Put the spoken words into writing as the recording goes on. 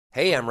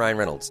Hey, I'm Ryan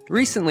Reynolds.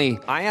 Recently,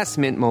 I asked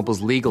Mint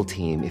Mobile's legal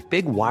team if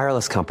big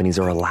wireless companies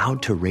are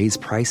allowed to raise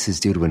prices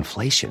due to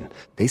inflation.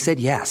 They said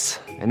yes.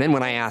 And then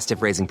when I asked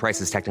if raising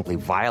prices technically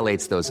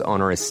violates those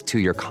onerous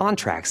two-year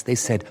contracts, they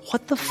said,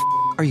 "What the f***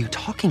 are you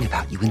talking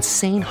about, you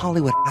insane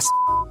Hollywood ass?"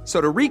 So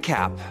to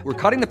recap, we're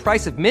cutting the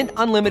price of Mint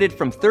Unlimited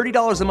from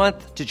 $30 a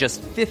month to just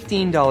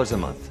 $15 a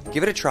month.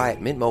 Give it a try at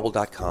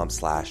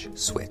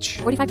mintmobile.com/switch.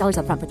 $45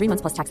 up front for 3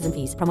 months plus taxes and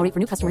fees. Promo rate for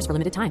new customers for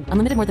limited time.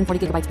 Unlimited more than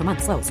 40 gigabytes per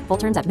month. Slows full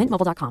terms at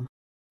mintmobile.com.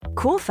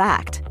 Cool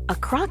fact, a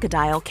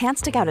crocodile can't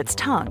stick out its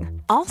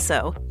tongue.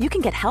 Also, you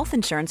can get health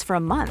insurance for a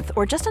month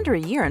or just under a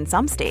year in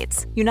some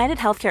states. United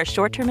Healthcare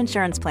short-term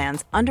insurance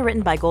plans,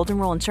 underwritten by Golden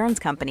Rule Insurance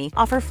Company,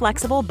 offer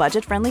flexible,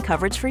 budget-friendly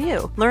coverage for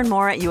you. Learn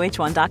more at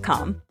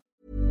uh1.com.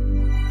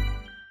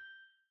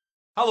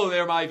 Hello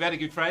there, my very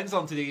good friends.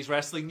 On today's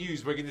wrestling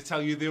news, we're going to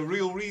tell you the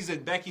real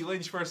reason Becky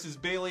Lynch versus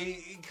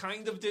Bayley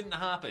kind of didn't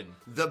happen.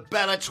 The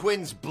Bella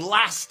Twins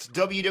blast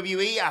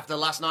WWE after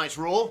last night's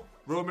Raw.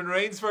 Roman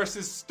Reigns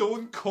versus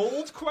Stone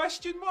Cold, ?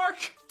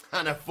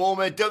 And a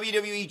former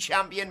WWE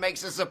champion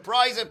makes a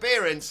surprise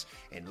appearance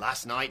in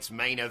last night's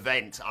main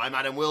event. I'm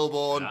Adam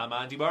Wilborn. I'm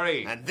Andy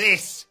Murray. And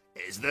this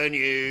is the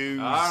news.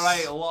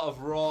 Alright, a lot of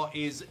Raw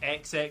is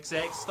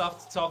XXX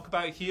stuff to talk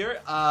about here.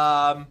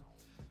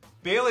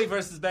 Bayley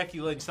versus Becky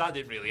Lynch, that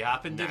didn't really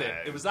happen, did it?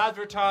 It was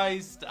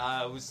advertised.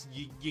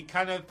 You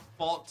kind of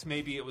thought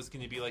maybe it was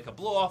going to be like a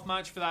blow-off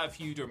match for that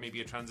feud, or maybe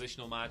a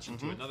transitional match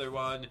into another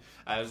one. It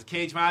was a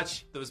cage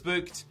match that was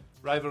booked.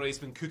 Rivalry's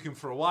been cooking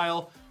for a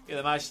while. Yeah,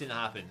 the match didn't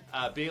happen.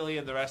 Bayley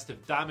and the rest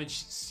of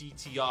Damaged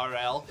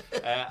CTRL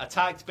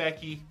attacked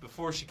Becky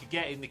before she could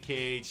get in the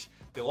cage.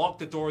 They locked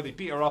the door. They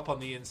beat her up on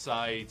the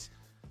inside.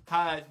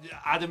 Had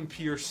Adam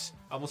Pearce,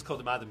 I almost called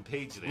him Adam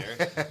Page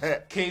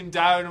there, came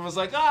down and was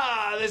like,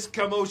 this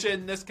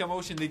commotion.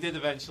 They did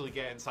eventually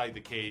get inside the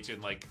cage,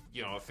 and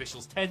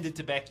officials tended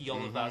to Becky,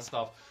 all of that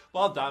stuff,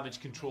 while Damage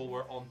Control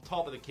were on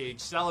top of the cage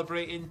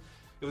celebrating.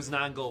 It was an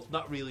angle,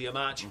 not really a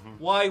match.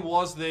 Why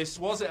was this?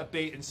 Was it a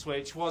bait and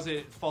switch? Was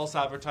it false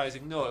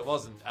advertising? No, it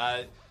wasn't.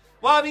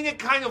 It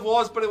kind of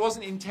was, but it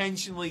wasn't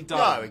intentionally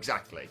done. No,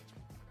 exactly.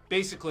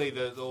 Basically,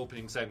 the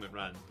opening segment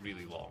ran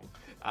really long.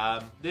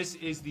 This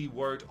is the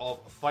word of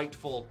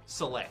Fightful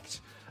Select.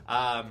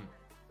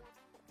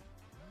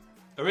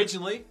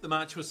 Originally, the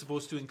match was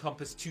supposed to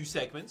encompass 2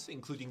 segments,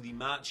 including the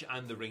match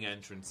and the ring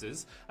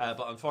entrances.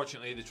 But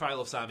unfortunately, the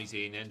trial of Sami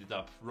Zayn ended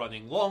up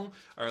running long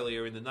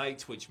earlier in the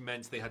night, which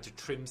meant they had to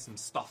trim some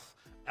stuff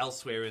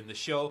elsewhere in the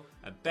show,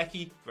 and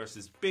Becky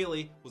versus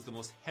Bayley was the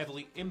most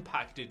heavily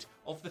impacted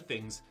of the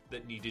things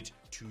that needed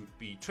to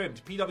be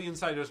trimmed. PW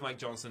Insider's Mike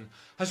Johnson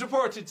has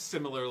reported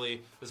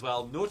similarly as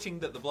well, noting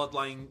that the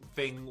Bloodline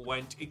thing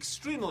went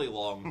extremely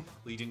long,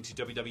 leading to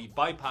WWE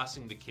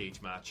bypassing the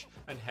cage match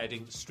and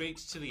heading straight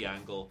to the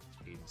angle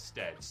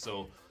instead.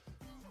 So,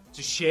 it's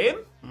a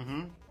shame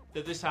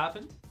that this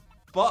happened,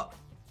 but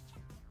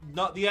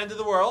not the end of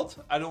the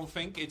world, I don't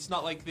think. It's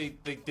not like they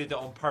did it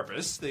on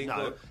purpose. They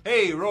go,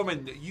 hey,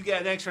 Roman, you get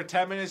an extra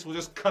 10 minutes, we'll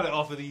just cut it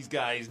off of these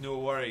guys, no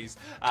worries.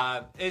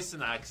 It's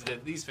an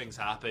accident. These things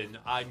happen.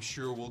 I'm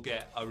sure we'll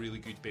get a really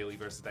good Bayley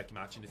versus Becky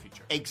match in the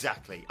future.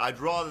 Exactly. I'd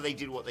rather they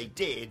did what they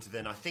did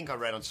than I think I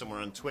read on somewhere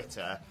on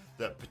Twitter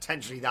that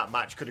potentially that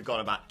match could have gone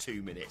about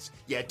 2 minutes.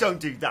 Yeah, don't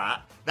do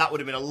that. That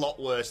would have been a lot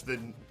worse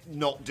than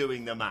not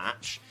doing the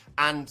match.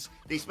 And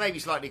this may be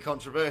slightly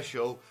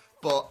controversial,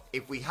 but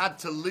if we had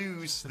to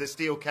lose the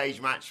steel cage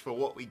match for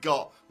what we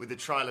got with the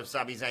trial of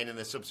Sami Zayn and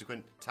the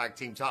subsequent tag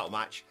team title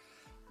match,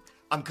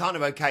 I'm kind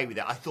of okay with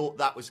it. I thought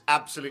that was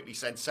absolutely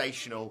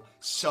sensational.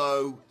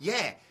 So,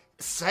 yeah,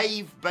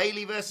 save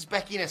Bayley versus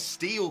Becky in a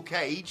steel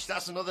cage.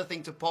 That's another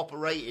thing to pop a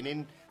rating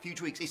in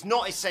future weeks. It's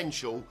not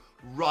essential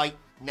right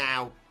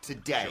now,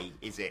 today,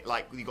 is it?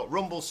 Like, you've got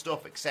Rumble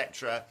stuff,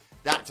 etc.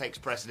 That takes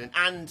precedent.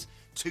 And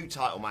 2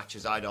 title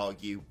matches, I'd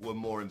argue, were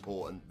more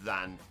important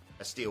than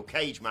a steel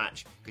cage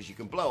match, because you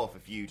can blow off a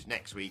feud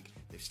next week.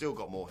 They've still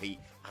got more heat,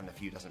 and the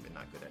feud hasn't been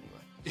that good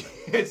anyway.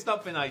 It's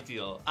not been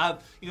ideal.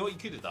 You know what you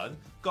could have done?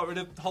 Got rid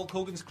of Hulk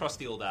Hogan's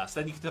crusty old ass.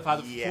 Then you could have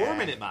had a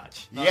 4-minute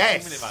match. Not a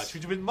 2-minute match, which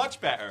would have been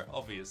much better,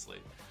 obviously.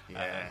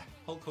 Yeah.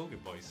 Hulk Hogan,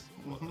 boys.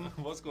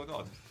 What's going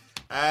on?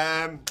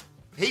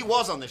 He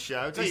was on the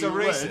show. He's a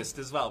racist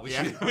as well. We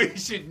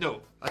should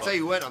know. I'll tell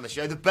you who weren't on the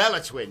show. The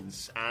Bella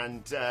Twins.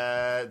 And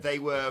they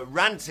were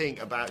ranting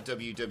about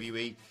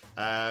WWE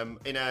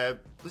in a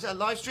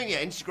live stream?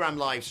 Yeah, Instagram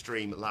live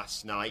stream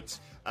last night.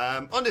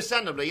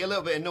 Understandably, a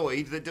little bit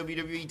annoyed that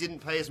WWE didn't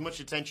pay as much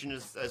attention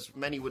as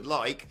many would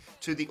like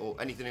to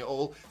anything at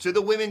all, to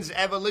the women's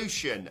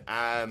evolution.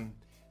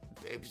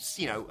 It was,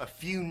 a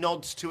few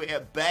nods to it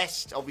at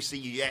best. Obviously,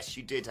 yes,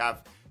 you did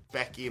have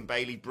Becky and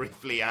Bayley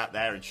briefly out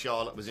there, and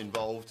Charlotte was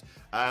involved.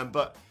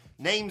 But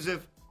names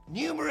of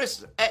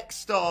numerous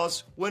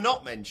ex-stars were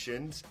not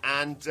mentioned,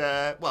 and,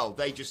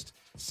 they just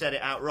said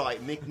it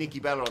outright. Nikki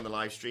Bella on the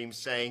live stream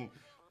saying,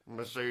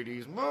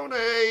 Mercedes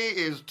Moné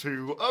is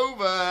too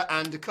over,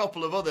 and a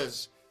couple of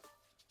others,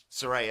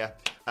 Saraya,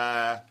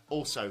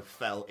 also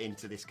fell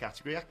into this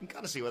category. I can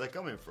kind of see where they're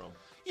coming from.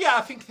 Yeah,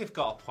 I think they've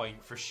got a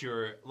point for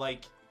sure.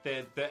 Like,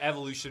 the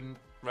Evolution,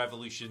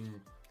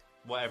 Revolution,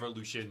 whatever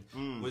Lucian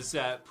was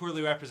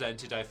poorly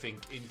represented, I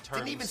think, in terms...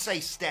 Didn't even say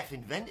Steph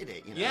invented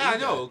it, you know. Yeah, I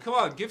know. Come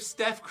on, give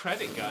Steph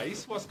credit,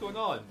 guys. What's going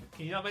on?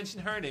 Can you not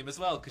mention her name as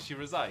well, because she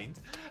resigned?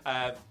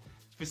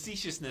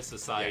 Facetiousness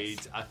aside,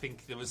 yes. I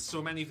think there was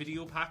so many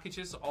video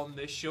packages on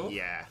this show.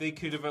 Yeah. They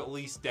could have at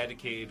least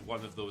dedicated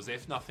one of those,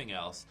 if nothing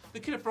else. They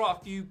could have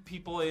brought a few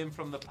people in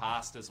from the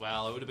past as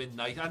well. It would have been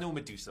nice. I know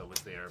Medusa was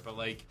there, but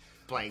like...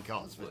 Playing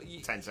cards for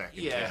 10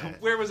 seconds. Yeah.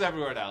 Where was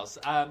everyone else?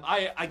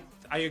 I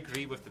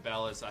agree with the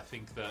Bellas. I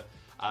think that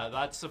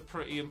that's a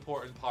pretty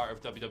important part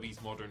of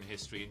WWE's modern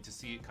history, and to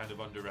see it kind of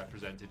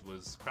underrepresented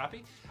was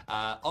crappy.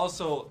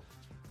 Also...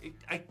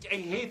 I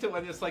hate it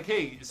when it's like,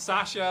 hey,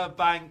 Sasha,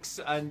 Banks,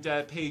 and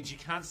Paige, you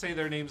can't say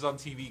their names on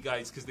TV,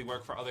 guys, because they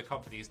work for other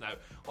companies now.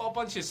 What a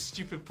bunch of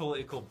stupid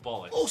political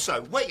bollocks.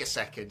 Also, wait a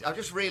second. I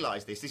just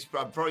realised this. This is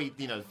probably,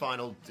 the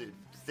final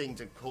thing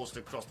to cross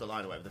the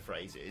line, or whatever the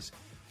phrase is.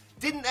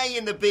 Didn't they,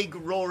 in the big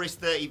Rawest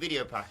 30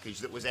 video package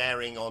that was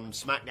airing on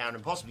SmackDown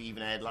and possibly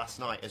even aired last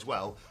night as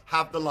well,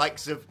 have the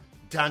likes of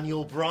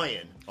Daniel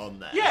Bryan on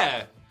there?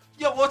 Yeah.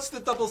 Yeah, what's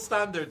the double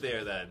standard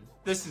there, then?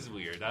 This is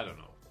weird. I don't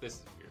know. This is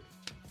weird.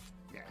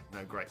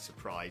 No great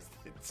surprise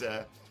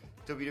that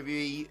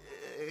WWE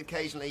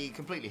occasionally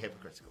completely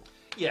hypocritical.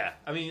 Yeah,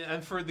 I mean,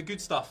 and for the good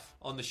stuff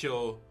on the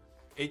show,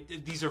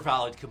 these are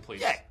valid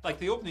complaints. Yeah. Like,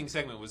 the opening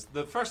segment was,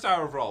 the first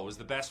hour of Raw was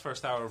the best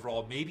first hour of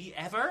Raw maybe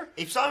ever.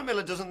 If Simon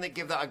Miller doesn't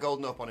give that a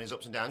golden up on his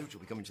ups and downs, which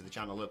will be coming to the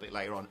channel a little bit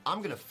later on, I'm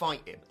going to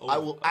fight him. I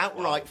will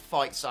outright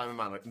fight Simon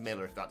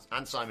Miller if that's,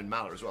 and Simon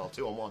Maller as well,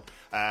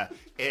 2-on-1.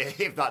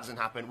 If that doesn't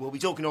happen, we'll be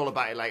talking all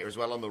about it later as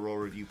well on the Raw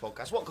Review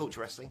podcast. What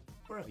Culture Wrestling?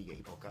 Wherever you get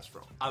your podcast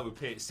from. I would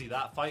pay to see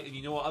that fight, and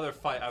you know what other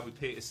fight I would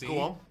pay to see? Go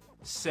on.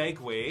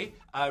 Segue,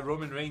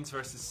 Roman Reigns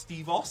versus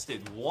Steve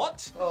Austin.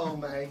 What? Oh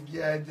my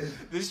god.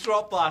 This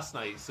dropped last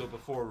night, so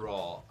before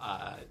Raw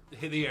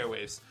hit the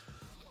airwaves.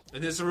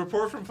 And there's a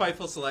report from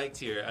Fightful Select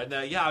here, and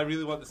I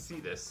really want to see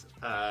this.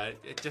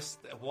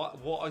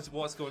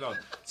 What's going on?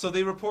 So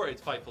they reported,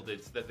 Fightful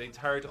did, that they'd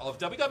heard of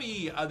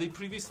WWE. They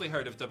previously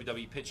heard of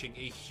WWE pitching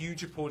a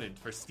huge opponent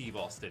for Steve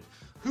Austin,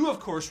 who of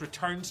course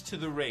returned to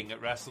the ring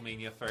at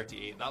WrestleMania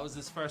 38. That was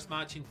his first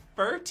match in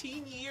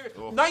 13 years,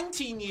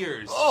 19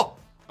 years. Oh.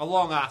 A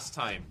long-ass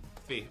time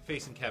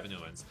facing Kevin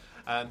Owens.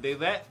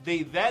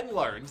 They then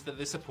learned that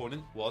this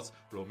opponent was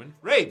Roman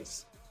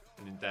Reigns.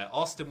 And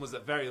Austin was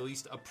at very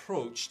least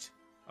approached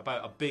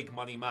about a big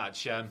money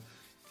match.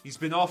 He's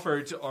been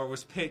offered, or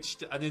was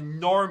pitched, an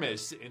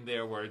enormous, in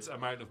their words,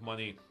 amount of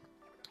money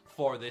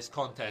for this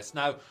contest.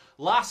 Now,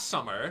 last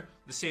summer,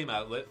 the same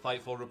outlet,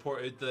 Fightful,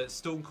 reported that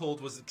Stone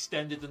Cold was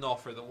extended an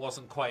offer that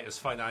wasn't quite as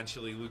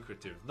financially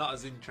lucrative. Not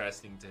as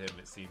interesting to him,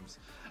 it seems.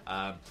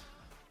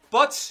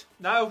 But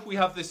now we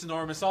have this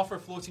enormous offer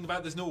floating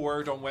about. There's no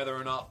word on whether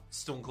or not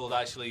Stone Cold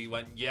actually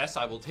went, yes,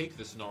 I will take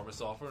this enormous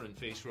offer and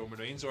face Roman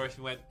Reigns, or if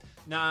he went,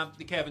 nah,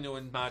 the Kevin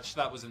Owens match,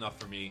 that was enough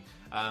for me.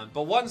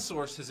 But one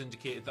source has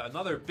indicated that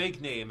another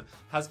big name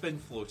has been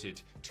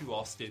floated to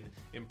Austin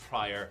in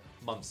prior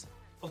months.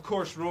 Of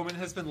course, Roman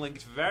has been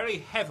linked very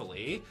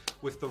heavily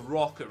with The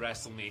Rock at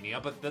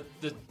WrestleMania, but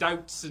the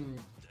doubts and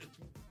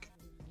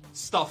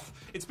stuff,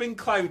 it's been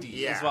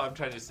cloudy, is what I'm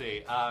trying to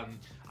say.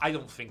 I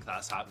don't think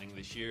that's happening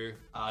this year.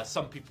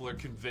 Some people are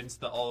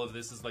convinced that all of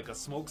this is like a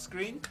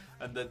smokescreen,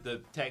 and that the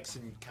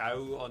Texan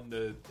cow on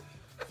the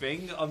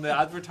thing, on the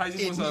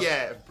advertising was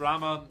a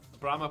Brahma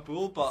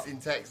bull. But it's in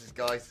Texas,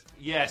 guys.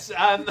 Yes.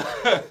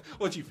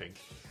 What do you think?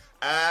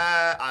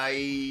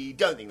 I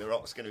don't think The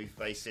Rock's going to be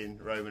facing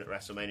Roman at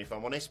WrestleMania, if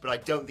I'm honest, but I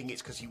don't think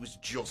it's because he was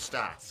just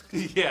asked.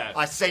 Yeah.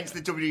 I sense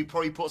the WWE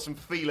probably put some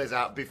feelers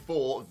out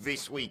before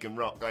this week, and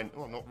Rock going,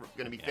 I'm not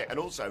going to be fit. And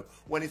also,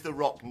 when is The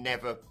Rock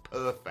never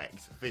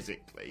perfect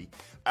physically?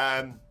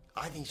 I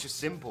think it's just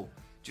simple.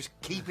 Just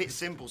keep it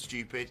simple,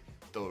 stupid.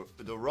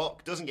 The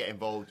Rock doesn't get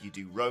involved. You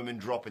do Roman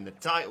dropping the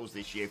titles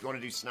this year. If you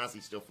want to do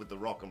snazzy stuff with The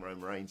Rock and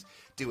Roman Reigns,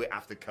 do it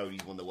after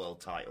Cody's won the world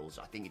titles.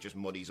 I think it just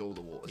muddies all the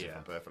waters, if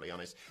I'm perfectly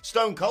honest.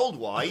 Stone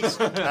Cold-wise,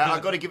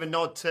 I've got to give a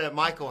nod to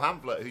Michael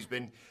Hamflett, who's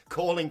been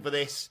calling for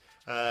this,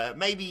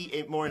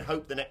 maybe more in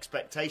hope than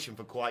expectation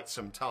for quite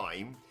some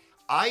time.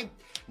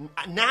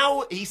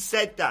 Now he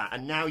said that,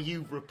 and now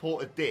you've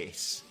reported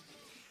this.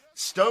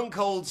 Stone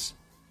Cold's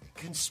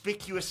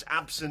conspicuous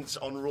absence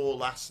on Raw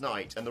last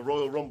night, and the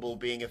Royal Rumble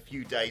being a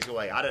few days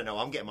away. I don't know.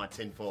 I'm getting my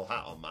tinfoil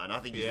hat on, man. I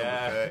think he's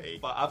number 30.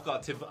 But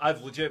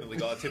I've legitimately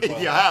got a tinfoil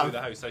hat through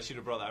the house. I should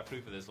have brought that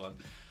proof of this one.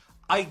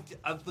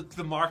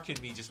 The mark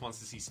in me just wants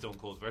to see Stone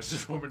Cold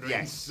versus Roman Reigns.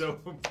 Yes. So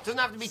doesn't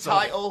have to be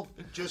title.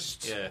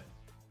 Just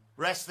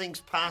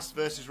wrestling's past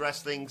versus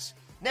wrestling's.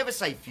 Never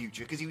say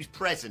future, because he was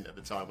present at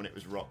the time when it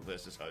was Rock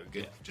versus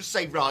Hogan. Yeah. Just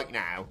say right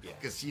now,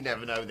 because you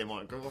never know, they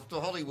might go off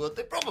to Hollywood.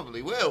 They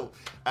probably will.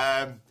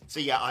 So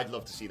yeah, I'd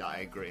love to see that.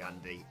 I agree,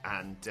 Andy.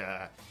 And,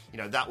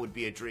 that would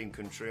be a dream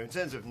come true. In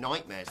terms of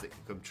nightmares that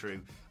could come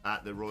true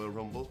at the Royal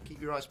Rumble,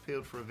 keep your eyes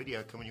peeled for a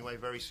video coming your way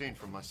very soon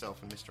from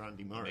myself and Mr.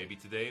 Andy Murray. Maybe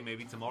today,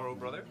 maybe tomorrow,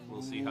 brother.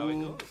 We'll see how it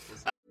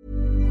goes.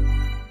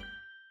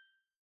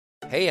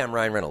 Hey, I'm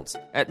Ryan Reynolds.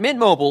 At Mint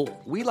Mobile,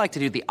 we like to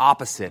do the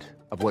opposite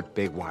of what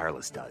Big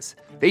Wireless does.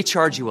 They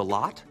charge you a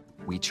lot,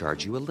 we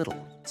charge you a little.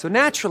 So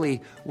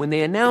naturally, when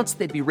they announced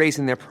they'd be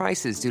raising their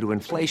prices due to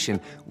inflation,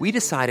 we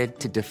decided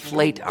to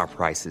deflate our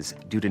prices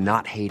due to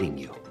not hating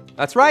you.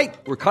 That's right.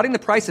 We're cutting the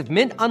price of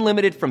Mint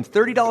Unlimited from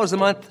 $30 a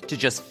month to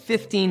just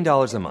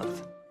 $15 a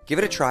month. Give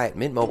it a try at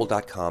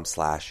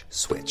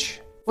mintmobile.com/switch.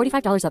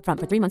 $45 upfront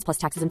for 3 months plus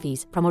taxes and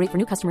fees. Promo rate for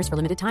new customers for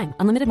limited time.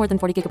 Unlimited more than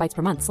 40 gigabytes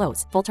per month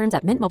slows. Full terms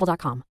at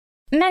mintmobile.com.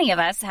 Many of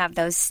us have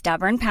those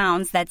stubborn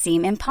pounds that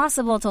seem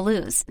impossible to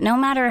lose, no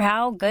matter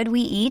how good we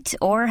eat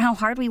or how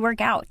hard we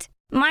work out.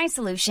 My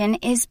solution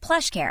is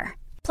PlushCare.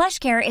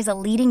 PlushCare is a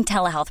leading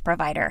telehealth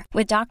provider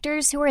with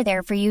doctors who are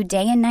there for you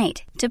day and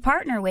night to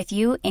partner with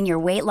you in your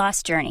weight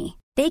loss journey.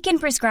 They can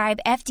prescribe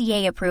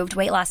FDA-approved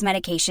weight loss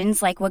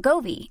medications like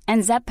Wegovy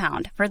and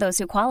Zepbound for those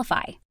who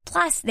qualify.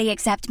 Plus, they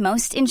accept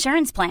most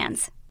insurance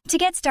plans. To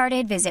get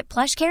started, visit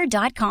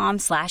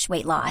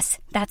plushcare.com/weightloss.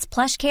 That's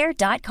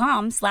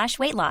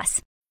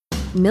plushcare.com/weightloss.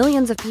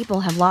 Millions of people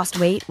have lost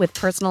weight with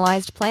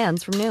personalized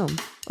plans from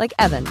Noom. Like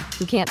Evan,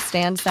 who can't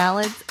stand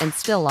salads and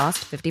still lost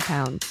 50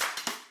 pounds.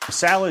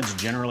 Salads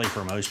generally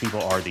for most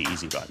people are the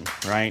easy button,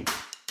 right?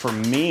 For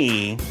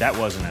me, that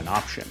wasn't an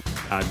option.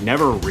 I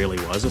never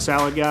really was a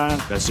salad guy.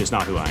 That's just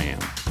not who I am.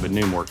 But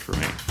Noom worked for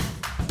me.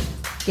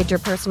 Get your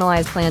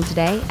personalized plan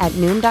today at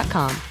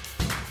Noom.com.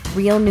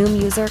 Real Noom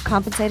user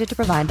compensated to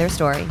provide their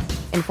story.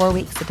 In 4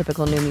 weeks, the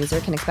typical Noom user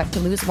can expect to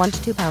lose 1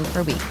 to 2 pounds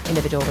per week.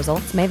 Individual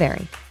results may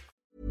vary.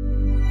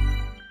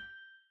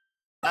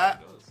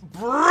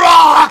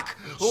 Brock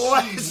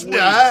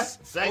Lesnar.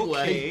 Segue.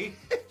 Okay.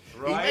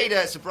 He made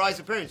a surprise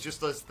appearance,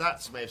 just as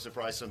that may have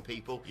surprised some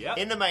people. Yep.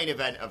 In the main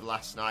event of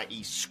last night,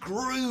 he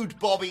screwed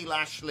Bobby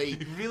Lashley.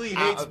 He really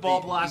hates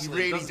Bob Lashley. He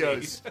really doesn't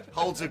does.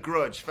 Holds a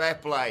grudge. Fair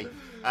play.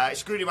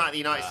 Screwed him out of the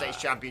United States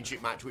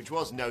Championship match, which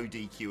was no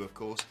DQ, of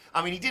course.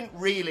 I mean, he didn't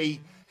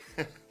really,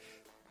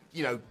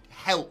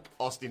 help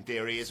Austin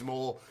Theory. It's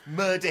more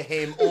murder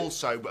him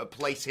also, but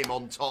place him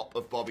on top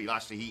of Bobby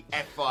Lashley. He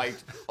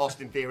F5'd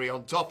Austin Theory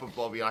on top of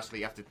Bobby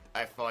Lashley after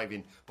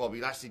F5'ing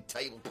Bobby Lashley,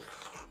 table,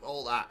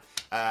 all that.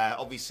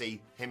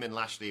 Obviously, him and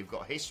Lashley have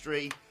got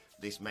history.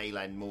 This may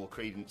lend more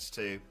credence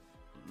to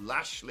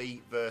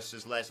Lashley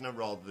versus Lesnar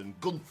rather than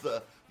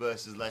Gunther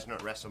versus Lesnar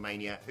at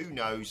WrestleMania. Who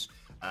knows?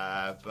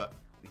 But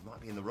we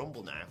might be in the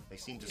Rumble now. They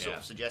seem to sort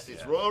of suggest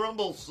it's Royal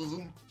Rumble,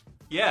 Susan.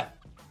 Yeah.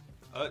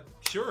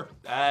 Sure.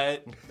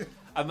 I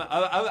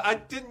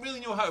didn't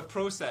really know how to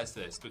process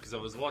this because I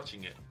was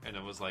watching it and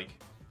I was like,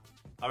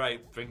 all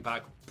right, bring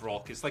back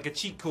Brock. It's like a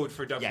cheat code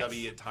for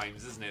WWE at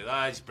times, isn't it?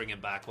 Just bring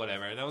him back,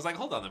 whatever. And I was like,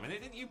 hold on a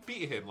minute, didn't you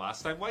beat him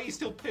last time? Why are you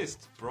still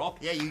pissed, Brock?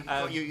 Yeah, you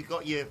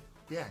got your.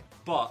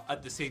 But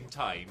at the same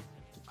time,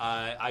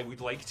 I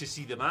would like to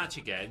see the match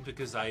again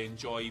because I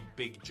enjoy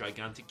big,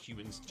 gigantic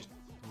humans just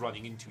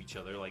running into each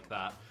other like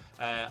that.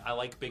 I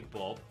like Big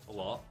Bob a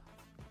lot.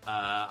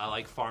 I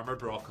like Farmer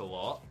Brock a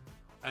lot.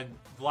 And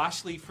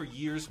Lashley for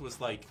years was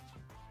like...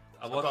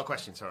 I've got a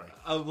question, sorry.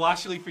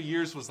 Lashley for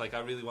years was like, I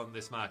really want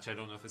this match. I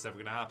don't know if it's ever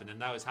going to happen. And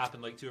now it's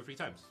happened like 2 or 3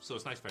 times. So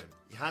it's nice for him.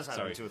 It has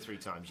happened 2 or 3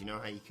 times. You know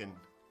how you can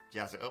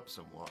jazz it up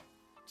somewhat?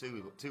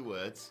 Two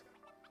words.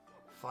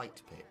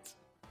 Fight pit.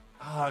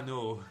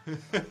 No.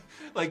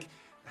 Like,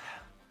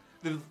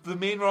 the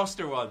main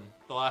roster one,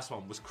 the last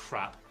one, was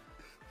crap.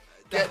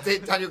 Get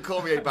Daniel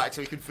Cormier back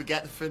so he can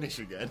forget the finish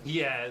again.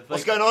 Yeah. Like,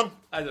 what's going on?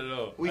 I don't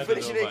know. We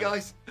finishing it,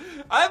 guys?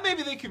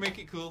 Maybe they can make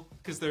it cool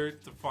because they're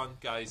fun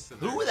guys.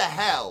 Who the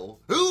hell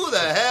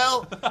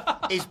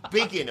is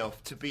big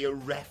enough to be a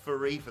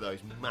referee for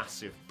those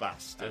massive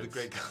bastards? The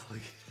great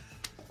colleague.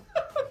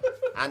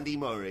 Andy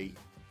Murray,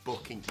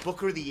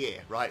 Booker of the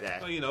Year, right there.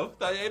 Well,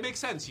 it makes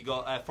sense. You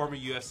got former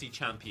UFC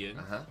champion.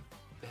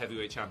 The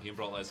heavyweight champion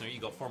Brock Lesnar. You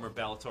got former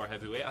Bellator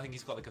heavyweight. I think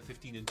he's got like a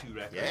 15-2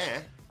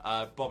 record.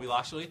 Yeah. Bobby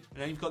Lashley, and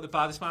then you've got the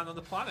baddest man on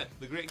the planet,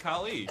 the Great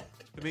Khali.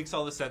 It makes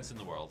all the sense in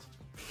the world.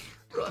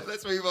 Right,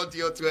 let's move on to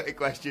your Twitter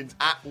questions.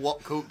 At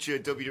What Culture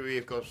WWE,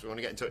 of course, if you want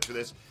to get in touch with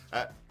us.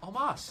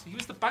 Omos, he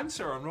was the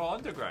bouncer on Raw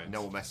Underground.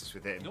 No one messes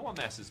with him. No one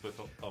messes with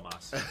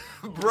Omos.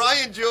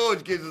 Brian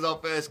George gives us our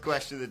first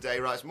question of the day.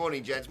 Right,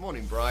 morning, gents.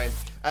 Morning, Brian.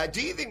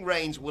 Do you think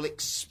Reigns will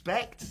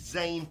expect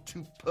Zayn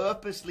to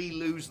purposely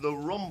lose the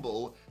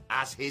Rumble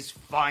as his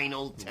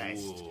final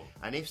test? Ooh.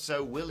 And if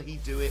so, will he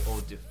do it or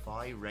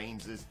defy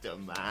Reigns'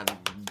 demand?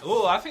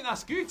 Oh, I think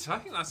that's good.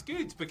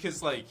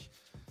 Because, like,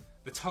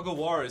 the tug of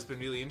war has been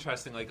really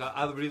interesting. Like,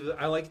 I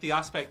like the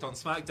aspect on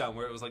SmackDown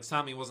where it was like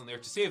Sami wasn't there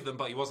to save them,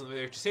 but he wasn't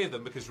there to save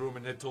them because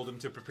Roman had told him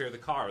to prepare the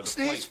car. It's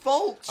his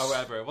fault. Or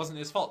whatever. It wasn't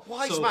his fault.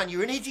 Wise man,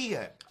 you're an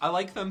idiot. I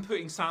like them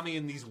putting Sami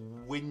in these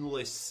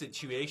winless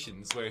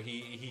situations where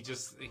he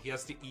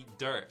has to eat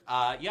dirt.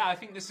 Yeah, I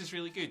think this is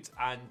really good.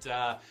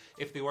 And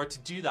if they were to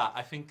do that,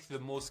 I think the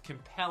most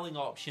compelling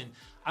option...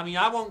 I mean,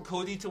 I want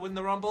Cody to win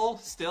the Rumble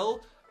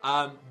still,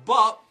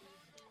 but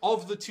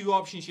of the two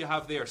options you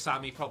have there,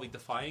 Sami probably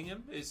defying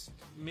him is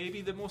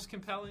maybe the most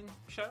compelling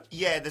shout.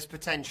 Yeah, there's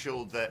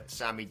potential that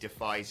Sami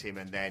defies him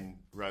and then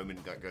Roman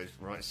goes,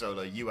 right,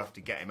 Solo, you have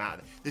to get him out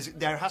of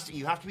there.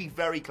 You have to be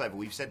very clever.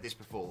 We've said this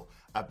before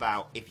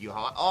about if you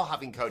are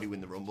having Cody win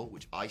the Rumble,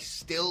 which I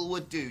still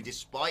would do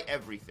despite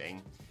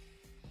everything.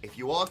 If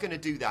you are going to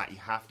do that, you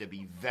have to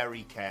be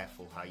very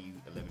careful how you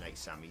eliminate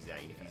Sami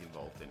Zayn if he's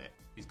involved in it.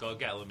 He's got to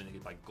get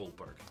eliminated by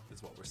Goldberg,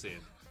 is what we're saying.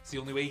 It's the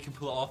only way you can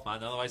pull it off,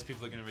 man. Otherwise,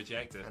 people are going to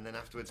reject it. And then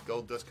afterwards,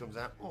 Goldust comes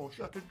out. Oh,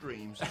 shattered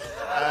dreams.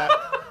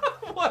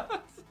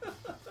 What?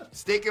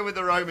 Sticking with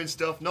the Roman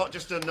stuff, not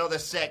just another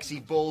sexy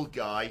bald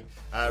guy.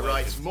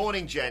 Writes,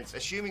 morning, gents.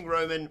 Assuming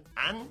Roman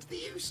and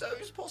the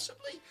Usos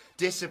possibly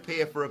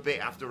disappear for a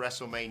bit after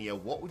WrestleMania,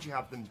 what would you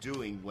have them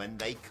doing when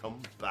they come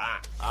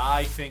back?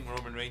 I think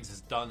Roman Reigns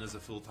is done as a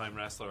full-time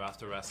wrestler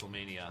after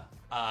WrestleMania.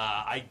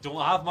 I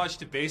don't have much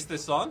to base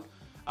this on,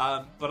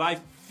 but I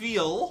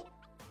feel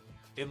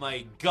in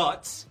my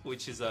guts,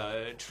 which is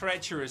a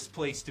treacherous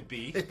place to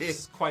be,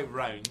 it's quite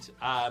round,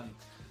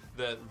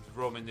 that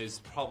Roman is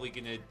probably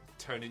going to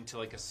turn into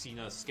like a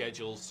Cena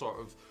schedule sort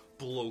of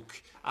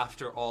bloke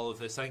after all of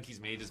this. I think he's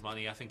made his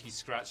money. I think he's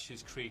scratched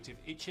his creative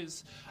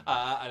itches,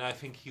 and I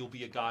think he'll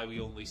be a guy we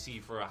only see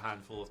for a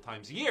handful of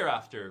times a year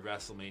after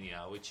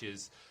WrestleMania, which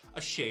is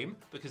a shame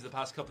because the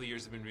past couple of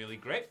years have been really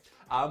great,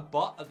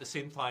 but at the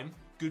same time,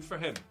 good for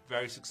him.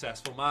 Very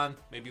successful man.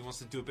 Maybe he wants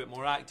to do a bit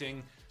more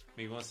acting.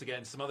 Maybe he wants to get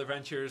into some other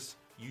ventures,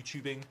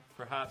 YouTubing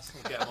perhaps.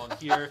 We'll get him on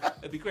here.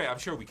 It'd be great. I'm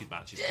sure we could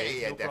match his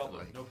case. No definitely.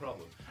 problem. No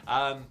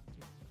problem.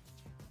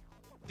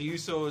 The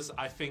Usos,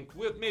 I think,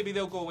 maybe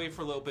they'll go away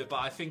for a little bit, but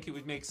I think it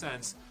would make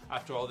sense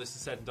after all this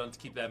is said and done to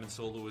keep them and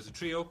Solo as a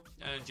trio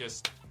and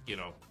just, do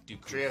cool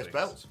Trios things.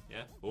 belts.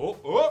 Yeah.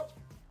 Oh!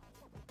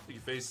 You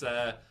face,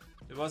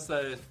 it was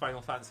the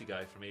Final Fantasy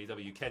guy from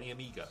AEW, Kenny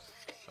Omega.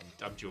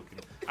 I'm joking.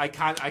 I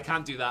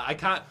can't do that.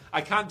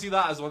 I can't do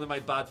that as one of my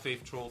bad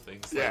faith troll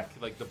things.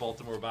 Like the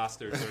Baltimore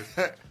Bastards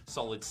or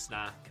Solid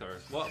Snack or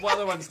what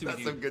other ones do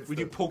we do? We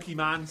do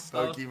Pokemon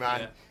stuff.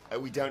 Pokemon. Yeah.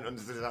 We don't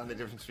understand the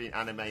difference between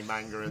anime,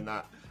 manga, and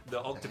that.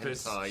 The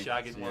octopus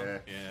shagging one.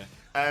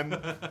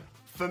 Yeah.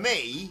 For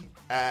me,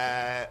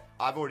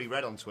 I've already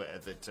read on Twitter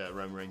that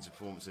Roman Reigns'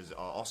 performances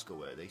are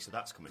Oscar-worthy, so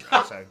that's coming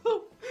around. So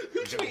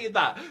Who tweeted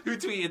that? Who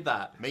tweeted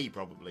that? Me,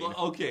 probably. Well,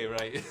 okay,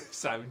 right.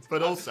 Sound.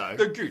 But also,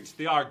 they're good.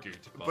 They are good.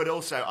 But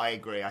also, I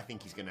agree. I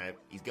think he's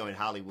going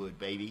Hollywood,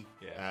 baby.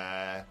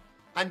 Yeah.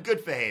 And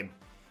good for him.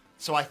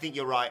 So I think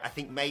you're right. I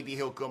think maybe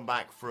he'll come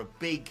back for a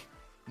big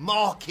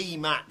marquee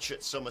match at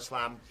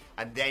SummerSlam,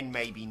 and then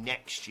maybe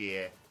next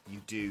year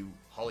you do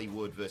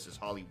Hollywood versus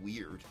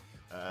Hollyweird.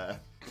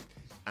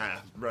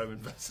 Roman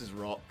versus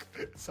Rock.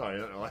 Sorry, I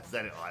don't know why I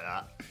said it like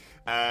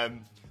that.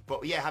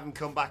 But yeah, have him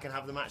come back and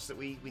have the match that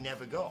we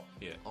never got.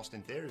 Yeah.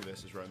 Austin Theory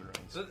versus Roman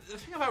Reigns. The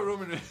thing about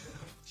Roman Reigns,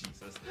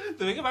 Jesus.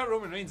 The thing about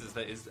Roman Reigns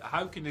is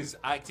how can his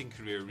acting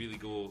career really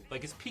go?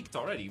 Like, it's peaked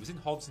already. He was in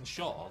Hobbs and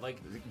Shaw. Like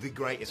the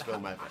greatest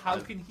film ever. How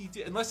can he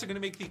do? Unless they're going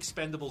to make the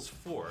Expendables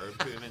 4 and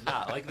put him in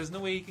that. Like, there's no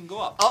way he can go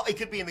up. Oh, it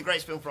could be in the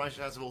greatest film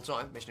franchise of all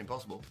time, Mission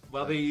Impossible.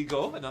 Well, there you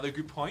go. Another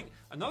good point.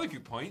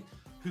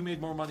 Who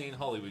made more money in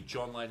Hollywood,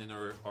 John Lennon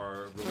or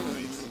Roman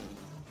Reigns?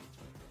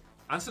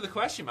 Answer the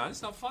question, man.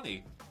 It's not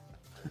funny.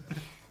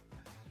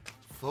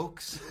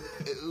 Folks,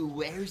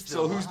 where's the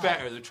So line? who's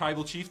better, the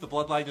Tribal Chief, the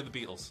Bloodline, or the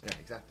Beatles? Yeah,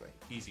 exactly.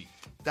 Easy.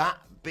 That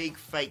big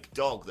fake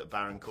dog that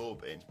Baron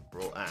Corbin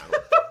brought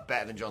out,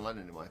 better than John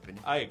Lennon in my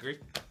opinion. I agree.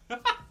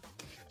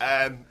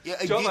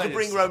 You could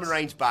bring Roman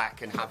Reigns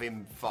back and have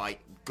him fight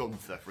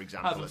Gunther, for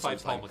example. Have him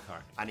fight Paul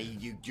McCartney. And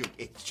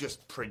it's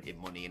just printing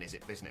money in,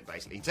 isn't it,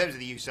 basically? In terms of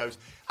the Usos,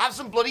 have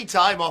some bloody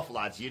time off,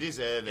 lads. You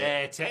deserve it.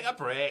 Yeah, take a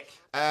break.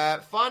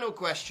 Final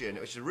question,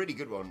 which is a really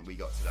good one we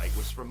got today,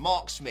 was from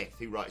Mark Smith,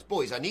 who writes,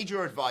 boys, I need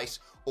your advice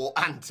or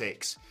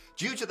antics.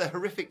 Due to the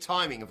horrific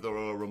timing of the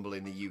Royal Rumble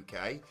in the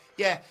UK,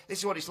 yeah, this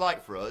is what it's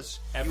like for us.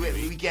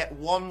 We get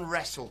one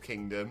Wrestle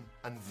Kingdom,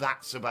 and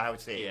that's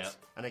about it. Yeah.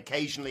 And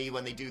occasionally,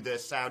 when they do the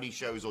Saudi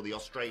shows or the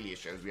Australia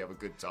shows, we have a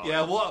good time.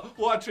 Yeah,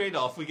 what a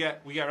trade-off. We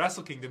get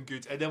Wrestle Kingdom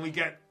good, and then we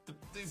get the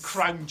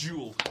Crown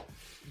Jewel.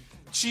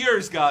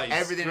 Cheers, guys.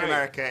 Everything Great. in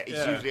America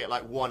is usually at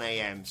like 1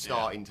 a.m.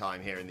 starting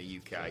time here in the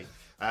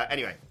UK.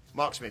 Anyway,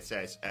 Mark Smith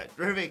says,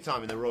 terrific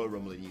time in the Royal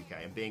Rumble in the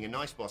UK, and being a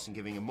nice boss and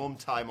giving a mum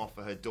time off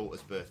for her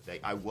daughter's birthday,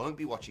 I won't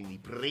be watching the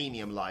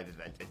premium live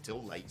event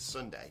until late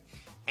Sunday.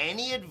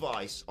 Any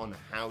advice on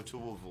how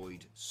to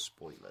avoid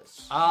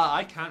spoilers?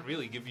 I can't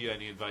really give you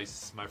any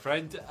advice, my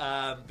friend,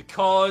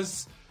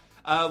 because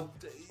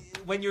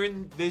when you're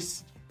in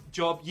this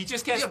job, you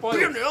just get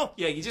spoiled.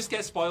 Yeah, you just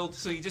get spoiled,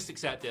 so you just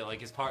accept it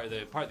like it's part of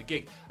the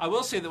gig. I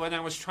will say that when I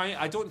was trying,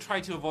 I don't try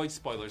to avoid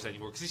spoilers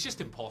anymore because it's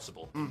just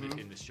impossible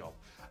in this job.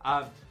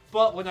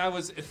 But when I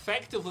was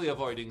effectively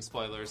avoiding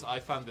spoilers, I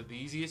found that the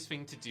easiest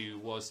thing to do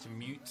was to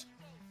mute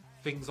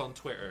things on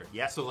Twitter.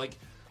 Yeah. So like,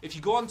 if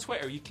you go on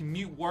Twitter, you can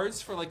mute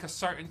words for like a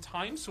certain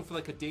time, so for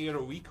like a day or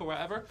a week or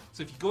whatever.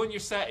 So if you go in your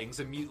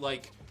settings and mute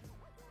like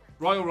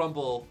Royal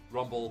Rumble,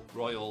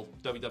 Royal,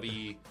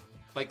 WWE,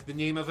 like the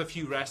name of a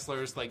few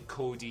wrestlers, like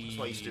Cody. That's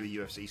what I used to do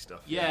with UFC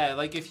stuff. Yeah,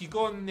 like if you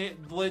go and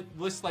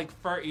list like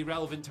 30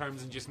 relevant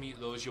terms and just meet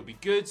those, you'll be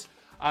good.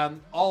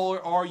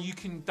 Or you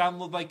can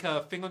download like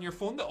a thing on your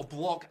phone that'll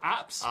block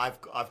apps.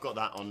 I've got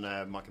that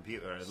on my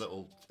computer, a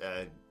little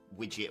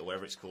widget or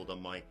whatever it's called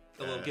on my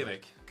a little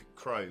gimmick.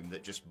 Chrome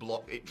that just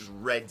just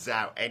reds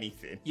out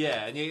anything.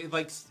 Yeah, and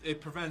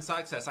it prevents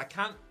access.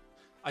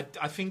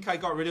 I think I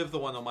got rid of the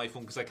one on my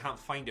phone because I can't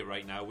find it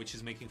right now, which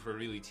is making for a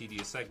really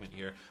tedious segment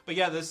here. But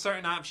yeah, there's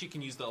certain apps you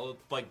can use that'll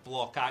like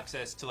block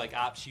access to like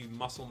apps you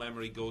muscle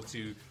memory go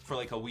to for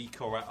like a week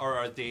or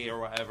a day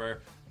or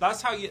whatever.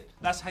 That's how you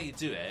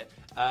do it.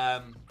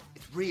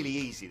 It's really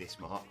easy, this,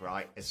 Mark.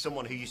 Right, as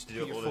someone who used to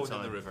do it all the time. Put your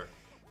phone in the river.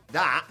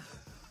 That.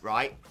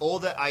 Right,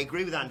 I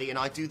agree with Andy, and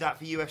I do that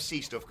for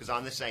UFC stuff because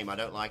I'm the same. I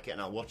don't like it,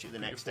 and I'll watch it the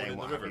next day. In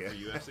the river for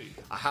UFC.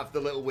 I have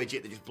the little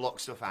widget that just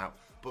blocks stuff out.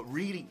 But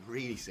really,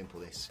 really simple.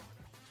 This.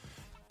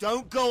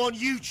 Don't go on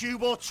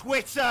YouTube or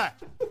Twitter.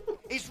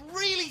 It's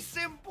really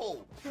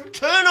simple.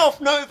 Turn off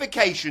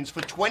notifications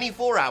for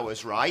 24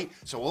 hours, right?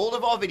 So all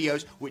of our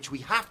videos, which we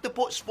have to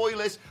put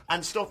spoilers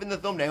and stuff in the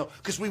thumbnail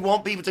because we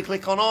want people to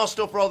click on our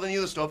stuff rather than the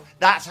other stuff.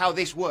 That's how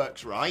this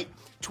works, right?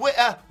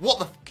 Twitter, what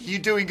the f*** are you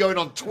doing going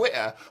on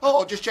Twitter?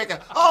 Oh, just check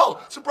out.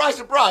 Oh, surprise,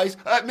 surprise.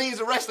 Me as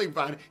a wrestling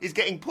fan is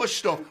getting pushed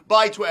stuff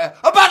by Twitter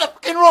about the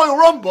fucking Royal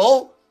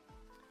Rumble.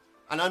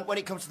 And when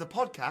it comes to the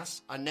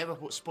podcast, I never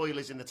put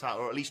spoilers in the title,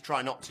 or at least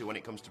try not to when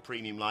it comes to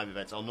premium live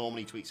events. I'll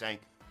normally tweet saying,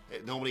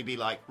 it'd normally be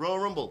like, Royal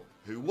Rumble,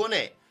 who won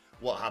it?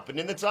 What happened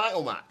in the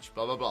title match?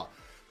 Blah, blah, blah.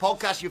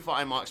 Podcast, you'll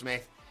find Mark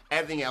Smith.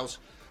 Everything else,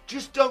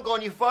 just don't go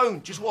on your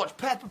phone. Just watch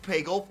Peppa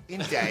Pig up in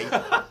day.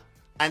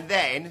 And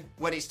then,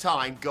 when it's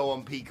time, go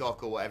on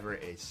Peacock or whatever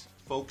it is.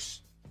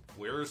 Folks,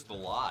 where's the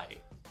lie?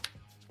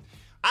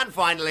 And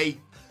finally,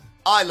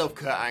 I love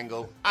Kurt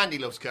Angle. Andy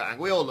loves Kurt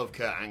Angle. We all love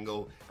Kurt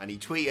Angle. And he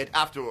tweeted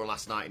after all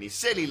last night in his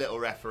silly little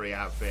referee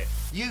outfit,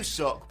 you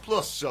suck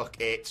plus suck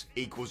it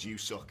equals you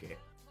suck it.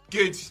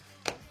 Good.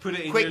 Put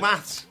it in Quick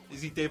maths.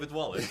 Is he David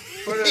Wallace?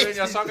 Put it in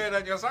your socket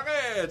and your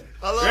socket.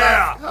 I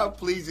love how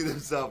pleased with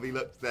himself he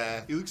looks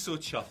there. He looks so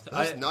chuffed.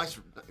 That's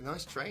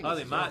nice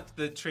trainers. Oh,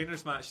 the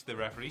trainers match the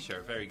referee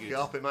shirt. Very good.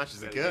 Carpet matches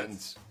the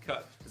curtains.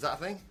 Is that a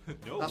thing?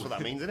 No. That's what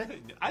that means, isn't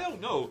it? I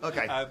don't know.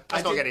 Okay,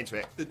 let's not get into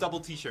it. The double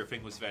t-shirt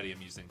thing was very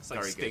amusing. It's like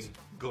Very Sting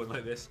good. going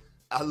like this.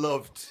 I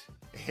loved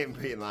him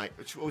being like,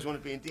 I always wanted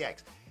to be in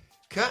DX.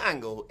 Kurt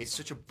Angle is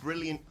such a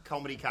brilliant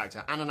comedy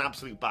character and an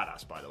absolute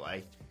badass, by the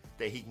way,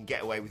 that he can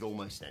get away with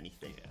almost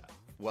anything. Yeah.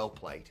 Well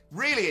played.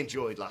 Really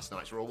enjoyed last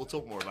night's Raw. We'll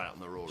talk more about it on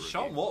the Raw review.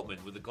 Sean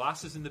Waltman with the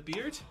glasses and the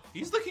beard.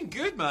 He's looking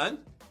good, man.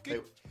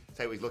 Good.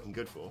 Say what he's looking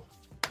good for.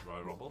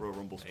 Royal Rumble. Royal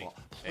Rumble spot.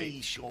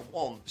 Please, Sean,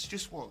 once.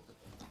 Just once.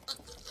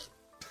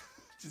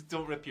 Just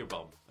don't rip your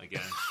bum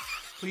again.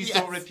 Please Yes.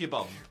 don't rip your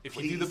bum. If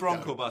you do the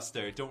Bronco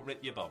Buster, don't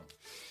rip your bum.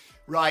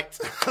 Right.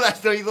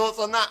 Let's know your thoughts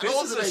on that.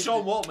 This is a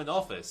Sean Waltman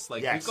office.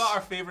 Like, Yes. we've got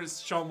our favourites,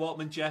 Sean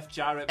Waltman, Jeff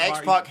Jarrett,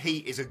 X-Pac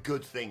heat is a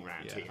good thing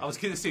round here. I was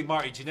going to say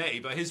Marty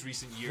Jannetty, but his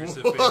recent years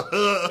have been...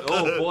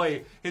 oh,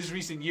 boy. His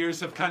recent years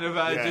have kind of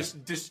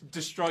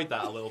destroyed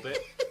that a little bit.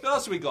 What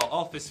else we got?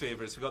 Office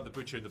favourites. We got the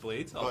Butcher and the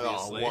Blade,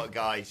 obviously. Oh, what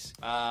guys.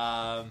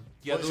 Yeah,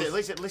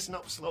 Is it Listen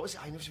Up Slow?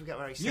 I never forget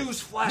where he said.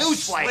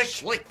 Newsflash.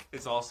 Slick.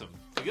 It's awesome.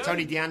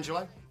 Tony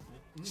D'Angelo.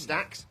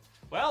 Stacks.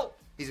 Well...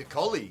 He's a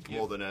colleague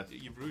more than a...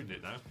 You've ruined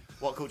it now.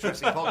 What Culture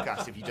Wrestling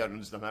Podcast, if you don't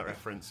understand that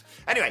reference.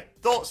 Anyway,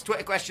 thoughts,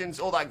 Twitter questions,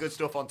 all that good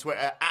stuff on Twitter,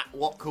 at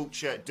What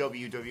Culture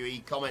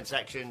WWE, comment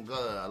section,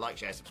 like,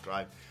 share,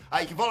 subscribe.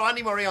 You can follow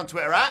Andy Murray on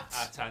Twitter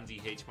at Andy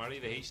H. Murray.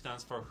 The H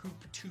stands for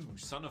Hoop2,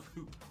 son of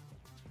Hoop.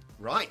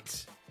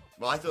 Right.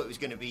 Well, I thought it was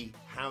going to be,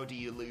 how do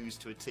you lose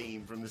to a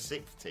team from the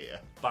 6th tier?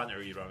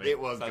 Banner you run it. It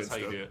was That's good how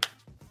stuff. you do it.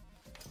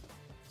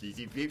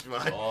 GG Peeps,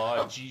 man.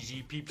 Oh,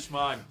 GG Peeps,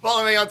 man.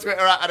 Follow me on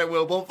Twitter at Adam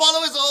Wilborn.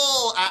 Follow us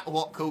all at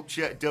What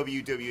Culture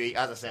WWE.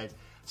 As I said,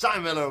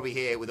 Simon Miller will be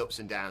here with ups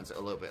and downs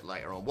a little bit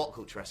later on. What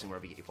Culture Wrestling,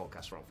 wherever you get your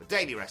podcasts from, for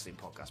Daily Wrestling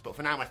Podcast. But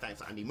for now, my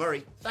thanks to Andy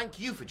Murray. Thank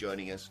you for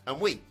joining us,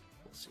 and we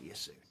will see you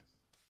soon.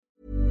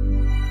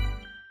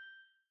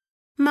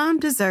 Mom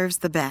deserves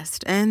the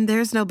best, and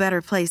there's no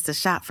better place to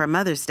shop for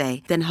Mother's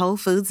Day than Whole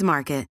Foods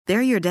Market.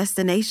 They're your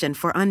destination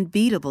for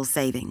unbeatable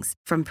savings,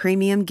 from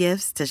premium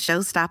gifts to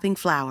show-stopping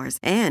flowers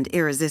and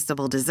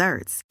irresistible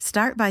desserts.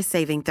 Start by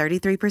saving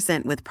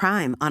 33% with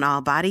Prime on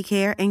all body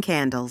care and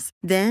candles.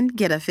 Then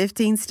get a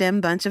 15-stem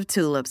bunch of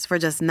tulips for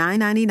just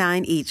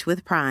 $9.99 each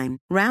with Prime.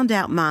 Round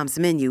out Mom's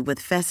menu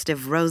with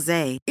festive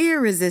rosé,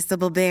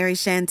 irresistible berry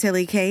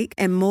chantilly cake,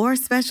 and more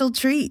special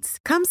treats.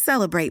 Come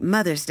celebrate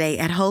Mother's Day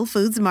at Whole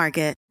Foods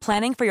Market.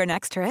 Planning for your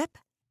next trip?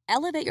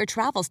 Elevate your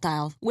travel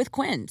style with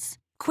Quince.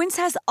 Quince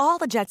has all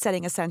the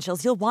jet-setting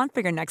essentials you'll want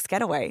for your next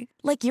getaway,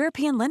 like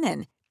European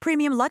linen,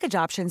 premium luggage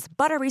options,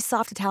 buttery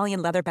soft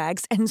Italian leather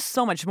bags, and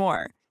so much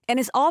more. And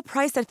is all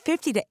priced at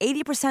 50 to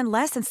 80%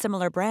 less than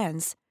similar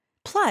brands.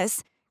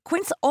 Plus,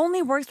 Quince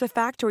only works with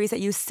factories that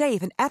use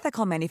safe and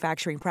ethical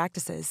manufacturing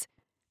practices.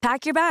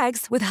 Pack your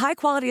bags with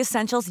high-quality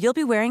essentials you'll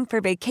be wearing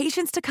for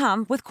vacations to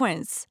come with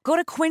Quince. Go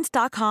to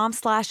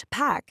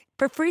quince.com/pack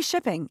for free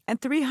shipping and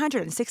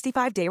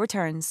 365-day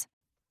returns.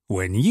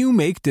 When you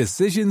make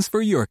decisions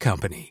for your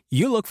company,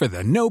 you look for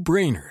the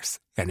no-brainers.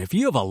 And if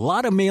you have a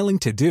lot of mailing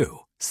to do,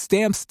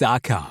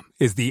 Stamps.com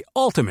is the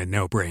ultimate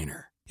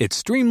no-brainer. It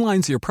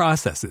streamlines your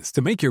processes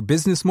to make your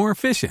business more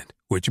efficient,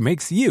 which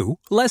makes you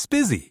less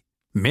busy.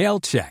 Mail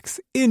checks,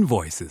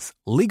 invoices,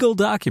 legal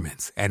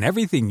documents, and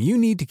everything you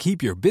need to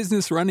keep your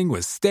business running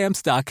with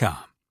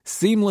Stamps.com.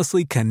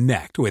 Seamlessly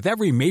connect with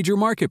every major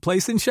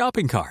marketplace and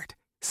shopping cart.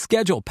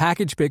 Schedule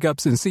package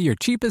pickups and see your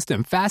cheapest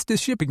and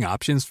fastest shipping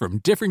options from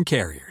different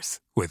carriers,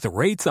 with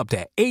rates up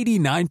to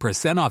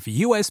 89% off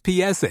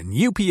USPS and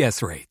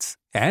UPS rates.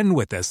 And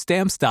with the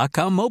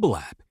Stamps.com mobile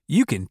app,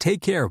 you can take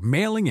care of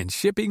mailing and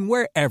shipping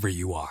wherever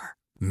you are.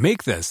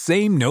 Make the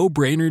same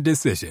no-brainer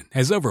decision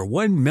as over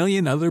 1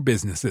 million other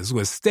businesses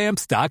with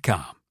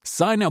Stamps.com.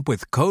 Sign up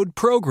with code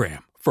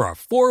PROGRAM for a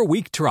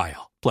 4-week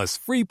trial, plus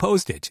free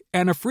postage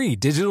and a free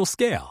digital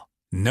scale.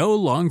 No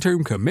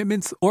long-term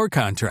commitments or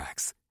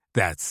contracts.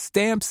 That's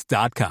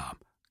Stamps.com.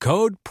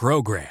 Code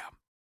PROGRAM.